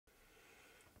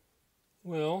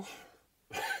Well,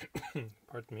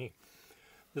 pardon me.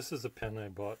 This is a pen I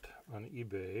bought on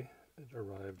eBay. It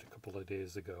arrived a couple of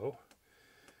days ago.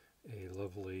 A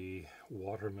lovely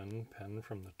Waterman pen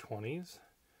from the 20s.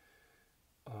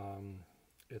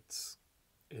 It's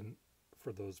in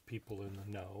for those people in the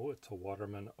know. It's a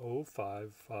Waterman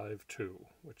 0552,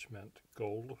 which meant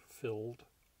gold-filled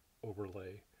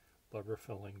overlay lever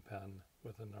filling pen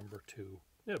with a number 2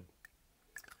 nib.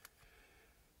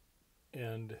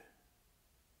 And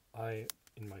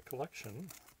in my collection,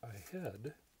 I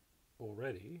had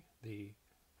already the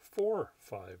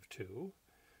 452,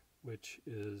 which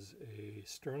is a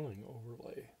sterling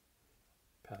overlay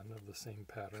pen of the same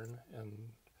pattern,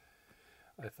 and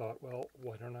I thought, well,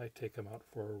 why don't I take them out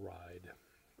for a ride?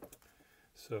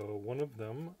 So one of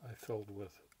them I filled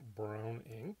with brown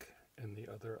ink, and the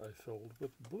other I filled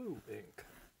with blue ink.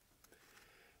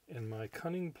 And my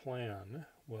cunning plan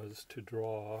was to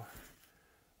draw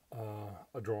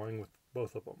a drawing with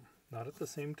both of them. Not at the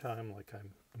same time like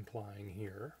I'm implying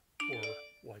here, or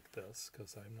like this,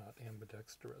 because I'm not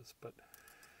ambidextrous, but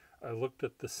I looked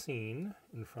at the scene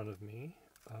in front of me,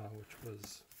 which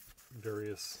was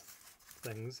various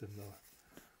things in the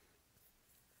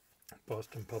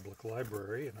Boston Public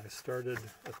Library, and I started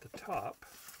at the top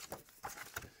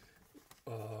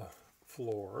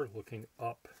floor, looking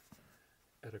up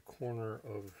at a corner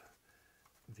of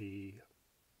the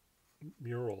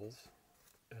murals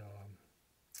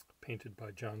painted by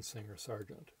John Singer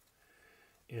Sargent.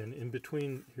 And in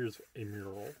between, here's a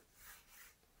mural,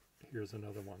 here's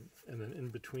another one, and then in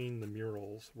between the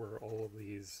murals were all of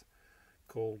these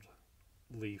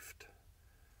gold-leafed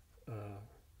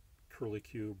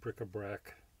curlicue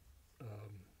bric-a-brac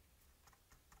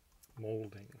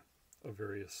molding of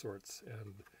various sorts,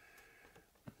 and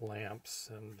lamps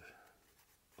and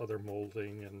other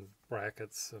molding and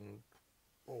brackets and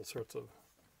all sorts of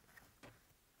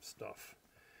stuff.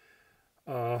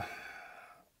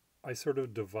 I sort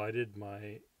of divided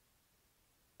my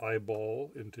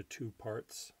eyeball into two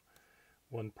parts.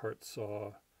 One part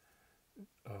saw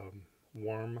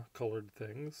warm colored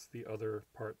things, the other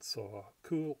part saw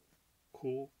cool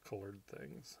colored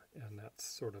things, and that's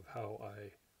sort of how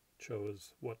I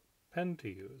chose what pen to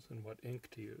use and what ink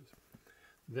to use.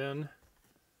 Then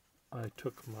I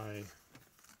took my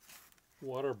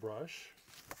water brush,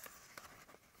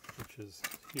 which is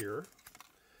here,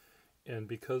 and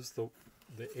because the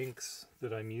inks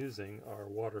that I'm using are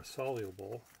water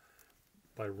soluble,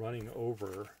 by running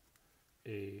over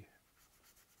a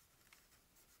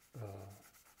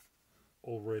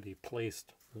already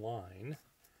placed line,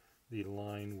 the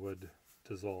line would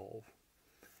dissolve,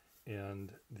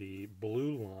 and the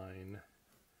blue line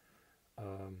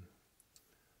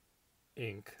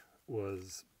ink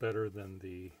was better than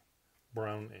the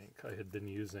brown ink. I had been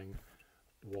using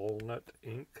walnut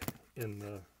ink in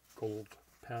the gold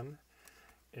pen,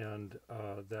 and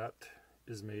that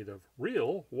is made of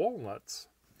real walnuts,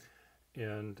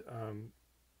 and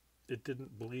it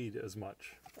didn't bleed as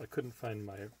much. I couldn't find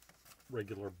my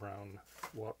regular brown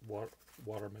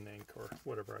Waterman ink or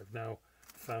whatever. I've now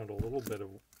found a little bit of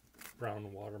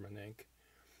brown Waterman ink,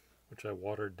 which I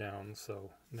watered down,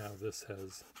 so now this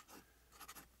has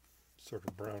sort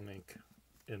of brown ink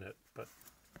in it. But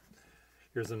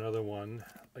here's another one,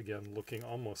 again looking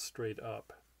almost straight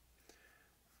up.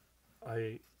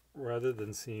 Rather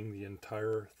than seeing the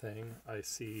entire thing, I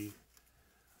see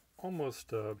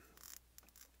almost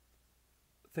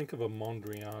think of a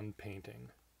Mondrian painting.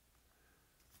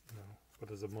 You know, what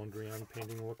does a Mondrian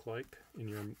painting look like in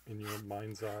your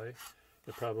mind's eye?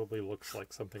 It probably looks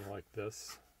like something like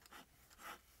this.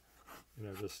 You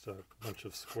know, just a bunch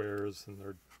of squares, and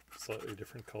they're slightly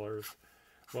different colors.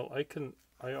 Well,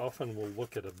 I often will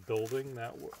look at a building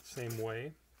that same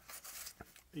way.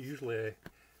 Usually,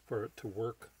 for it to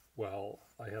work well,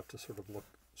 I have to sort of look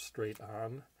straight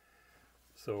on.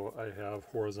 So I have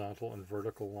horizontal and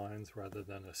vertical lines rather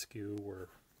than askew where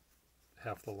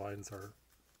half the lines are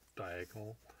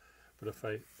diagonal. But if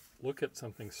I look at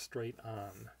something straight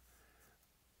on,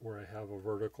 where I have a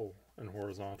vertical and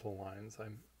horizontal lines,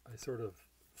 I sort of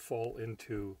fall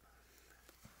into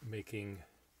making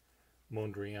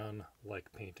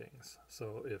Mondrian-like paintings.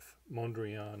 So if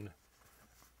Mondrian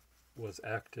was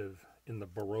active in the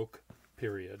Baroque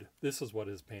period, this is what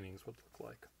his paintings would look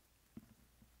like.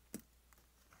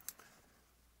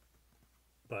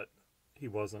 But he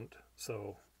wasn't,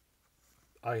 so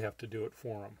I have to do it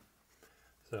for him.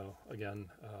 So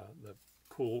again, the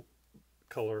cool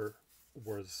color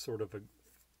was sort of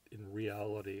in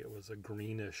reality, it was a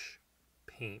greenish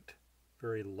paint,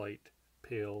 very light,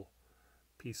 pale,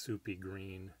 pea soupy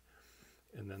green,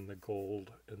 and then the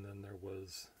gold, and then there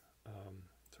was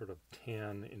sort of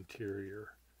tan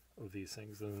interior of these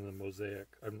things, and then the mosaic,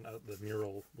 the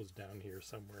mural was down here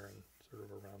somewhere and sort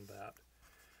of around that.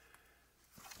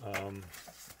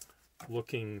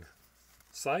 Looking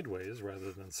sideways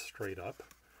rather than straight up,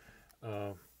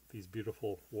 these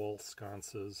beautiful wall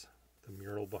sconces, the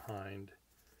mural behind,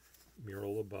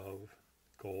 mural above,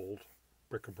 gold,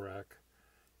 bric-a-brac.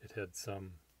 It had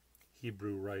some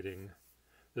Hebrew writing.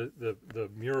 The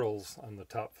murals on the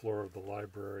top floor of the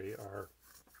library are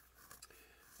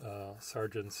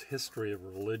Sargent's History of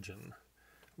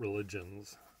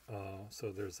Religions.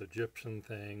 So there's Egyptian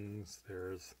things,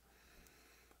 there's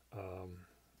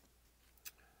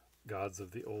gods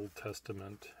of the Old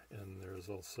Testament, and there's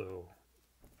also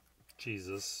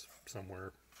Jesus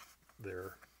somewhere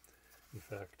there. In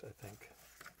fact, I think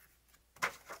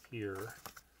here,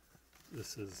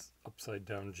 this is upside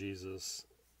down Jesus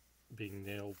being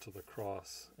nailed to the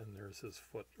cross, and there's his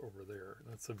foot over there.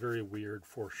 And it's a very weird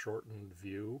foreshortened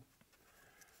view,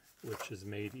 which is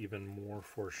made even more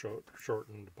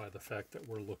foreshortened by the fact that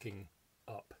we're looking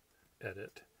up at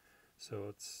it. So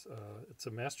it's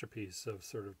a masterpiece of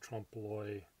sort of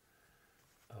trompe-l'oeil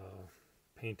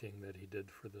painting that he did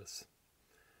for this.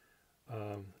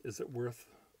 Is it worth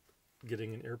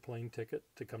getting an airplane ticket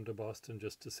to come to Boston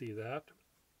just to see that?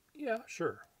 Yeah,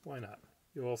 sure. Why not?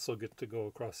 You also get to go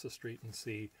across the street and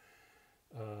see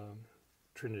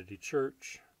Trinity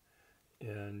Church,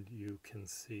 and you can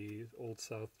see Old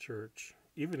South Church.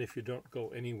 Even if you don't go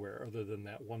anywhere other than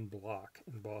that one block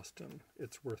in Boston,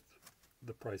 it's worth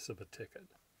the price of a ticket.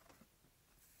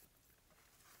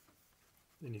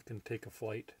 Then you can take a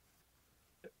flight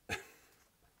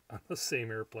on the same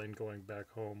airplane going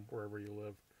back home, wherever you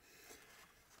live.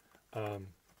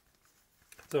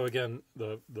 So again,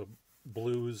 the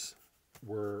blues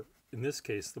were, in this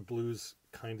case, the blues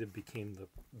kind of became the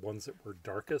ones that were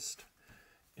darkest,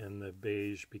 and the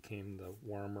beige became the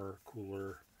warmer,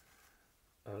 cooler,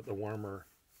 the warmer,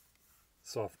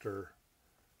 softer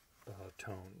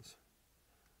tones.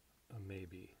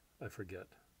 Maybe. I forget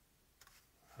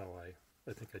how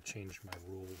I think I changed my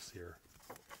rules here.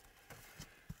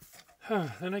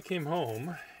 Then I came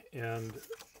home, and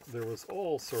there was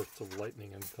all sorts of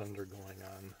lightning and thunder going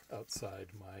on outside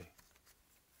my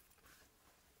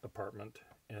apartment,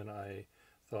 and I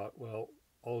thought, well,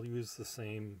 I'll use the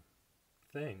same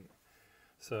thing.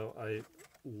 So I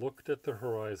looked at the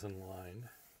horizon line,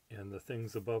 and the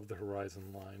things above the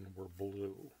horizon line were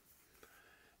blue,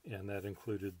 and that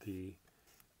included the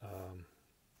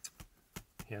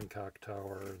Hancock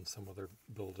Tower and some other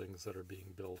buildings that are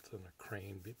being built, and a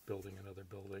crane building another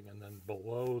building. And then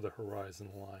below the horizon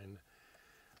line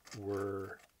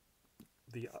were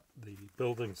the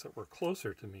buildings that were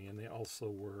closer to me, and they also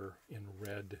were in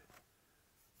red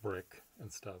brick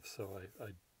and stuff. So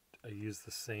I used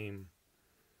the same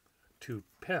two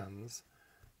pens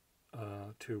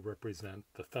to represent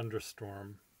the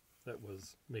thunderstorm that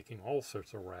was making all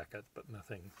sorts of racket, but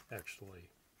nothing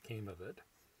actually came of it.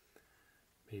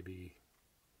 Maybe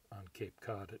on Cape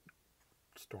Cod it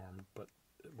stormed, but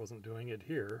it wasn't doing it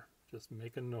here, just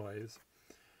making noise.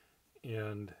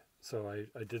 And so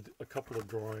I did a couple of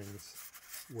drawings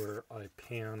where I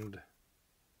panned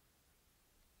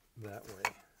that way.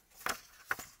 I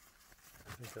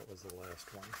think that was the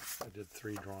last one. I did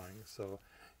 3 drawings. So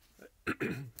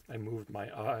I moved my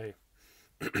eye,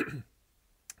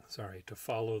 to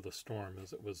follow the storm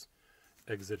as it was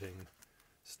exiting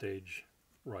stage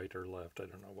right or left. I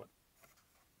don't know what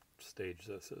stage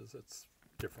this is. It's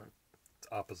different. It's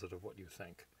opposite of what you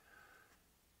think.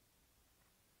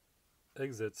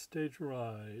 Exit stage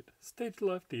right, stage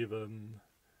left even.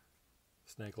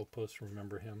 Snagglepuss,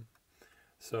 remember him?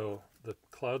 So the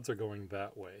clouds are going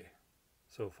that way.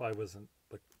 So if I wasn't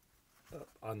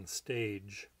on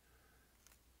stage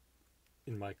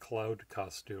in my cloud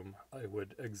costume, I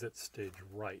would exit stage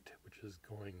right, which is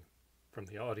going from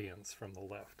the audience from the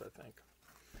left, I think.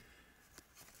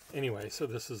 Anyway, so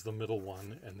this is the middle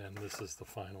one, and then this is the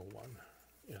final one.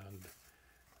 And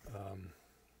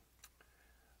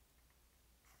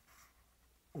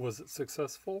was it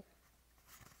successful?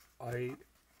 I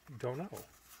don't know.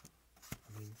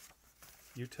 I mean,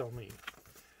 you tell me.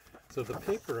 So the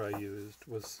paper I used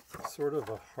was sort of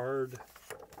a hard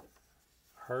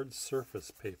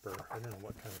surface paper. I don't know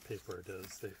what kind of paper it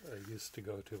is. I used to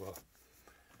go to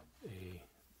a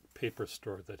paper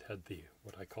store that had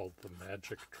what I called the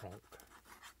magic trunk.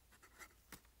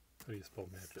 How do you spell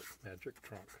magic? Magic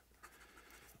trunk.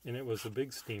 And it was a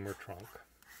big steamer trunk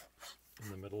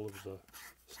in the middle of the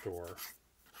store.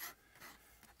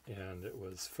 And it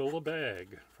was fill a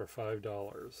bag for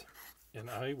 $5. And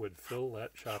I would fill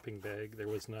that shopping bag. There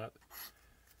was not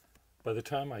by the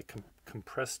time I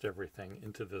compressed everything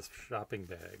into this shopping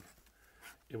bag,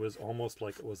 it was almost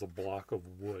like it was a block of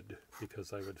wood,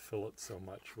 because I would fill it so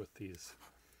much with these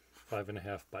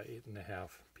 5.5 by 8.5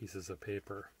 pieces of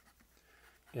paper.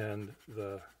 And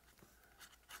the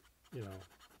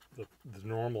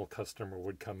normal customer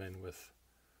would come in with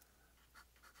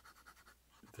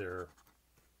their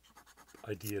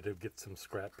idea to get some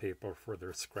scrap paper for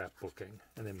their scrapbooking,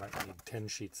 and they might need 10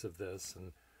 sheets of this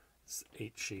and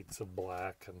 8 sheets of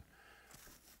black, and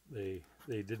they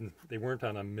weren't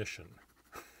on a mission.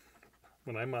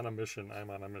 When I'm on a mission,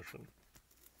 I'm on a mission.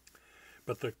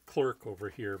 But the clerk over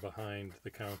here behind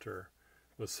the counter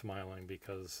was smiling,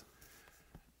 because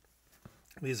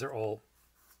these are all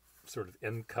sort of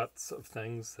end cuts of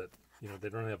things that, they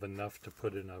don't have enough to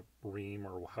put in a ream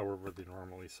or however they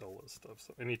normally sell this stuff.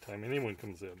 So anytime anyone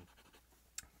comes in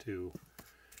to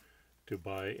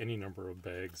buy any number of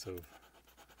bags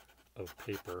of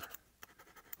paper,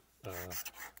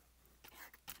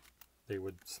 they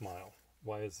would smile.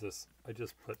 Why is this? I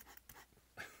just put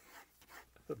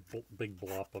a big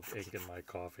blob of ink in my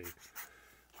coffee.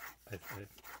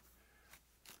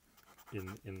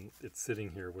 It's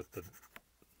sitting here with the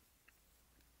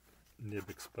nib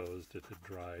exposed. It had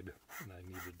dried, and I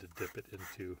needed to dip it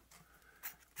into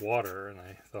water, and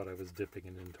I thought I was dipping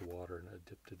it into water, and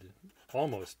I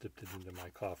almost dipped it into my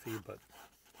coffee, but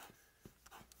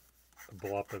a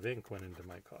blob of ink went into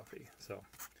my coffee. So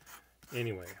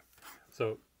anyway,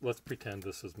 so let's pretend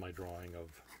this is my drawing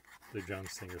of the John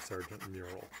Singer Sargent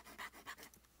mural.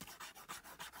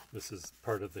 This is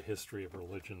part of the history of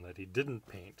religion that he didn't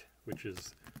paint, which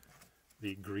is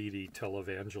the greedy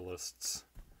televangelists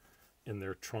in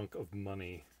their trunk of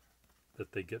money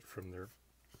that they get from their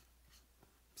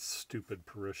stupid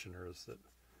parishioners that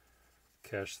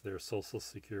cash their Social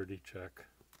Security check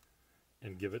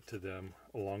and give it to them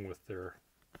along with their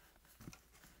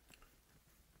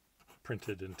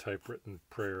printed and typewritten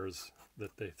prayers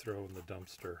that they throw in the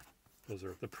dumpster.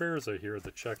 The prayers are here,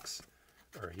 the checks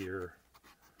are here,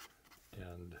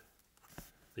 and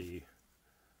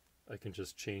I can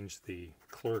just change the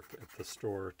clerk at the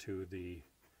store to the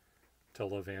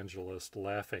televangelist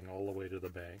laughing all the way to the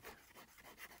bank.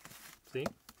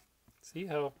 See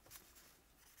how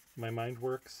my mind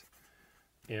works?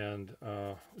 And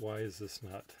why is this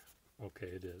not? Okay,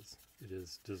 it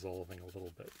is dissolving a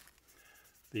little bit.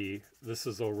 This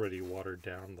is already watered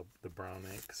down, the brown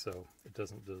ink, so it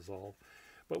doesn't dissolve.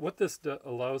 But what this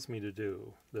allows me to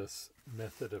do, this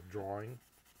method of drawing,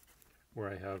 where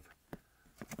I have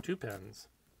 2 pens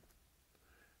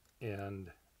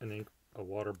and a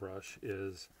water brush,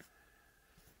 is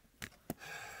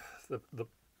the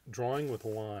drawing with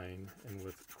line and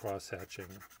with cross-hatching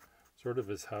sort of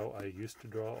is how I used to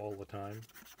draw all the time.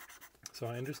 So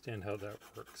I understand how that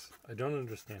works. I don't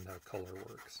understand how color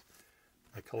works.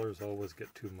 My colors always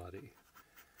get too muddy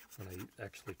when I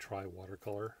actually try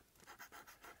watercolor.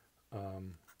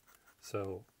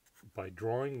 So by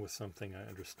drawing with something I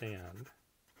understand,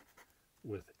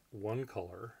 with one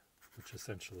color, which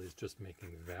essentially is just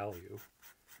making value,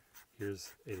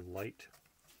 here's a light,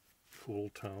 cool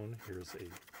tone, here's a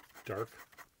dark,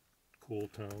 cool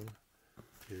tone,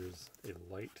 here's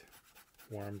a light,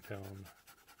 warm tone,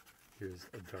 here's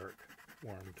a dark,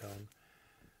 warm tone.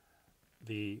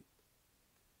 The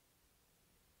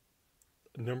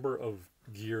number of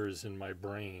gears in my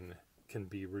brain can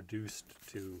be reduced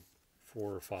to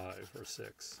 4 or 5 or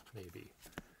 6 maybe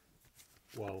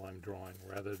while I'm drawing,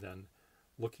 rather than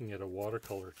looking at a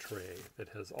watercolor tray that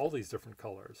has all these different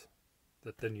colors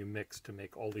that then you mix to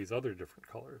make all these other different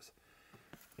colors.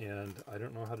 And I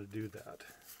don't know how to do that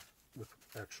with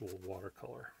actual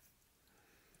watercolor.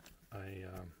 I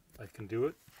can do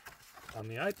it on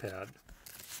the iPad.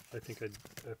 I think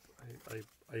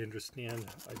I understand.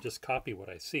 I just copy what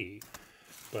I see,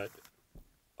 but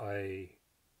I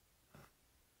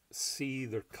see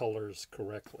the colors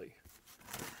correctly.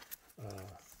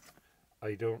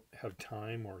 I don't have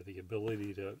time or the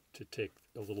ability to take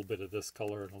a little bit of this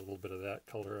color and a little bit of that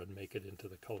color and make it into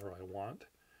the color I want.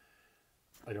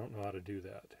 I don't know how to do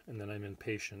that. And then I'm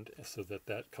impatient, so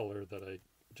that color that I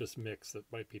just mixed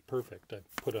that might be perfect, I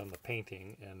put on the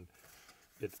painting and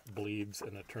it bleeds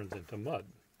and it turns into mud.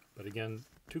 But again,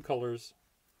 2 colors,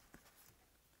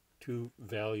 2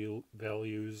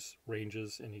 values,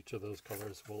 ranges in each of those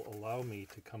colors will allow me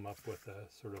to come up with a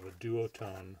sort of a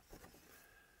duotone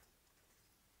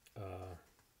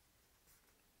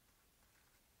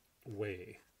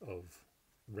way of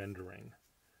rendering.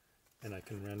 And I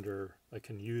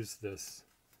can use this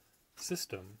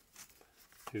system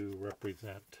to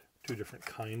represent 2 different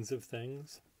kinds of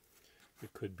things.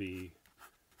 It could be,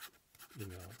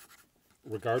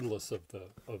 regardless of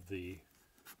the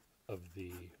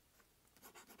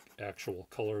actual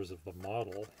colors of the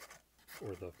model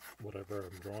or the whatever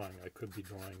I'm drawing. I could be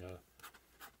drawing a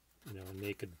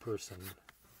naked person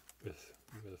with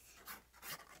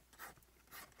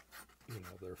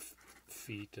their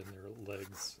feet and their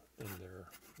legs and their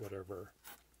whatever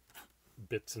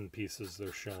bits and pieces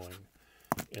they're showing.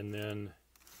 And then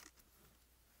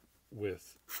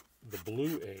with the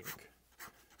blue ink,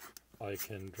 I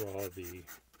can draw the,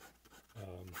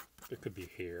 it could be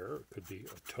hair, it could be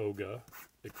a toga,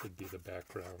 it could be the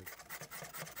background.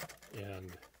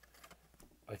 And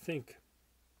I think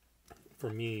for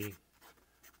me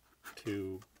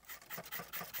to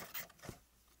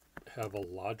have a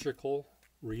logical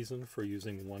reason for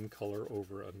using one color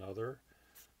over another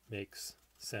makes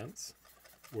sense,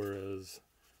 whereas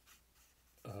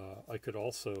I could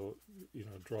also,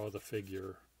 draw the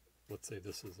figure. Let's say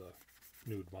this is a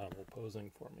nude model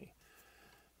posing for me,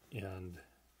 and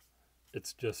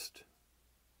it's just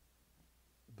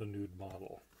the nude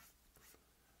model.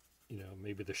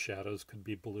 Maybe the shadows could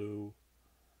be blue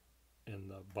and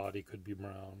the body could be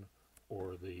brown,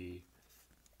 or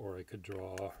I could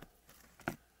draw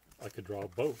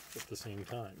both at the same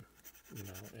time,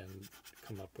 and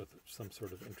come up with some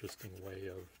sort of interesting way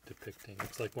of depicting.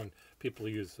 It's like when people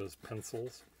use those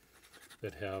pencils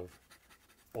that have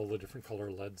all the different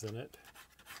color leads in it.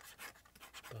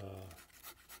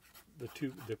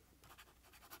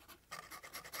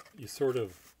 You sort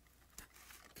of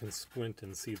can squint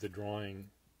and see the drawing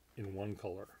in one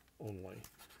color only,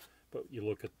 but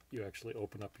you actually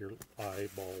open up your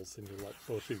eyeballs and you let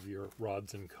both of your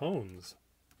rods and cones,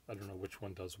 I don't know which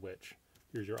one does which.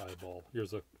 Here's your eyeball,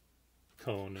 here's a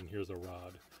cone, and here's a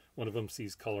rod. One of them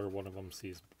sees color, one of them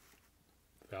sees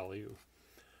value.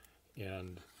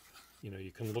 And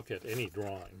you can look at any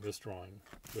drawing, this drawing,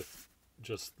 with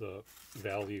just the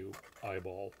value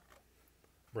eyeball,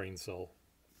 brain cell,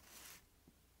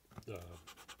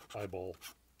 eyeball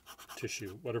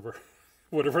tissue,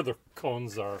 whatever the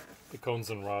cones are, the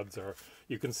cones and rods are.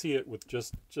 You can see it with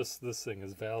just this thing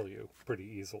as value pretty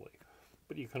easily.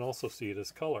 But you can also see it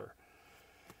as color.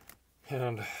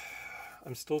 And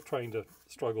I'm still trying to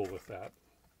struggle with that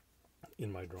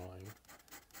in my drawing.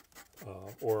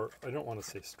 Or I don't want to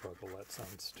say struggle, that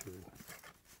sounds too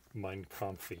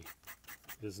mind-comfy.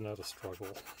 It is not a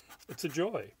struggle. It's a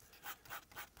joy.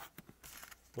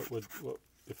 What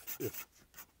if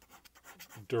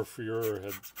Der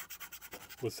Fuhrer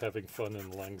was having fun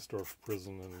in Langsdorff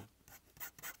prison and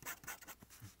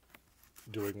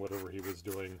doing whatever he was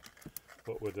doing,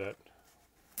 what would that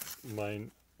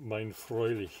mein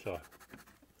Freulicher,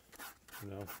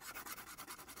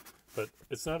 But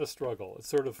it's not a struggle. It's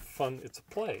sort of fun. It's a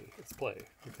play. It's play.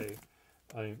 Okay.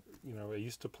 I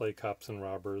used to play cops and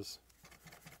robbers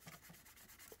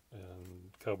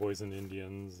and cowboys and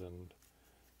Indians, and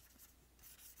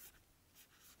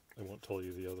I won't tell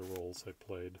you the other roles I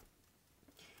played.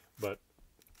 But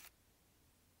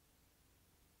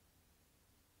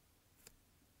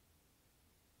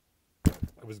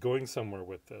I was going somewhere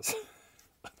with this.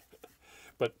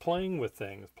 But playing with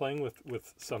things, playing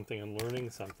with something and learning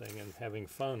something and having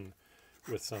fun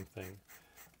with something,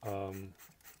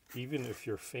 even if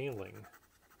you're failing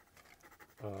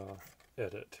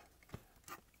at it,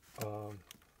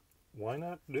 why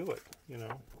not do it?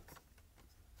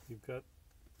 You've got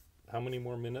how many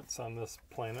more minutes on this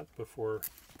planet before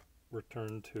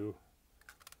return to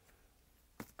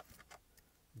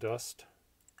dust?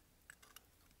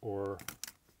 Or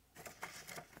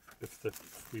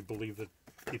if we believe that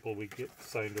people we get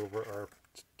signed over our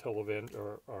televan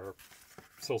or our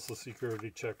Social Security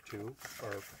check to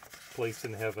our place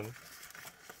in heaven.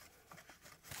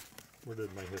 Where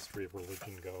did my history of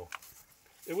religion go?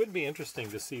 It would be interesting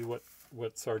to see what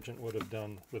Sargent would have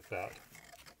done with that.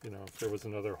 If there was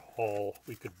another hall,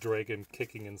 we could drag him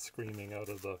kicking and screaming out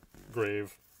of the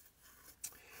grave.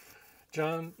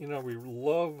 John, we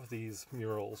love these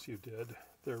murals you did.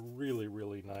 They're really,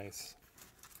 really nice.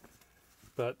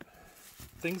 But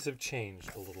things have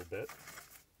changed a little bit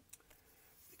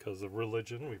because of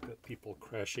religion. We've got people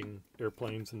crashing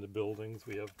airplanes into buildings.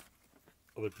 We have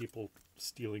other people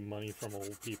stealing money from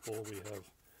old people. We have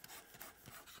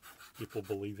people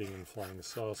believing in flying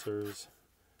saucers.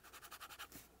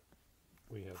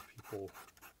 We have people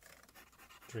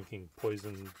drinking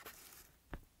poisoned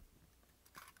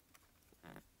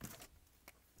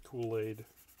Kool-Aid.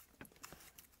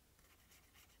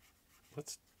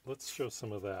 Let's show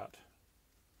some of that.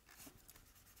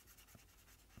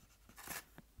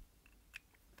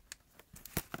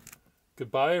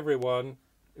 Goodbye, everyone.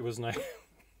 It was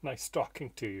nice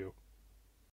talking to you.